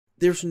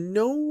there's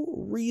no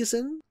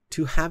reason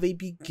to have a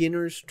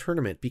beginner's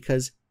tournament,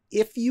 because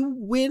if you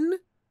win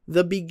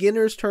the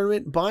beginner's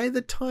tournament, by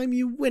the time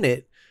you win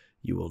it,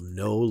 you will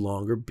no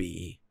longer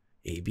be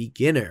a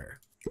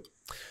beginner.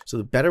 So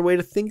the better way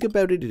to think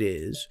about it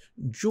is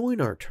join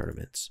our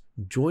tournaments,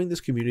 join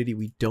this community.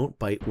 We don't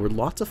bite. We're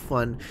lots of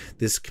fun.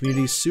 This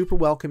community is super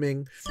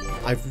welcoming.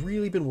 I've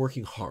really been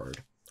working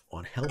hard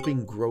on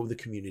helping grow the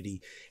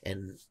community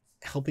and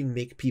helping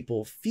make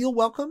people feel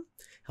welcome,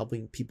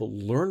 helping people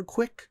learn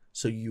quick,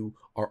 so you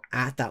are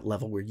at that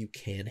level where you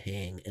can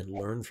hang and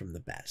learn from the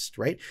best,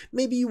 right?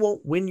 Maybe you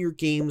won't win your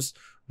games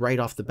right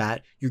off the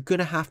bat. You're going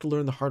to have to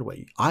learn the hard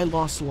way. I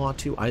lost a lot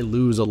too. I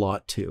lose a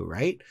lot too,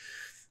 right?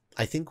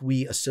 I think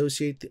we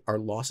associate our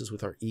losses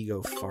with our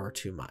ego far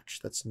too much.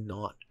 That's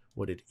not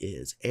what it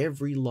is.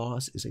 Every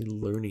loss is a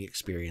learning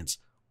experience.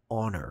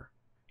 Honor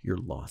your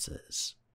losses.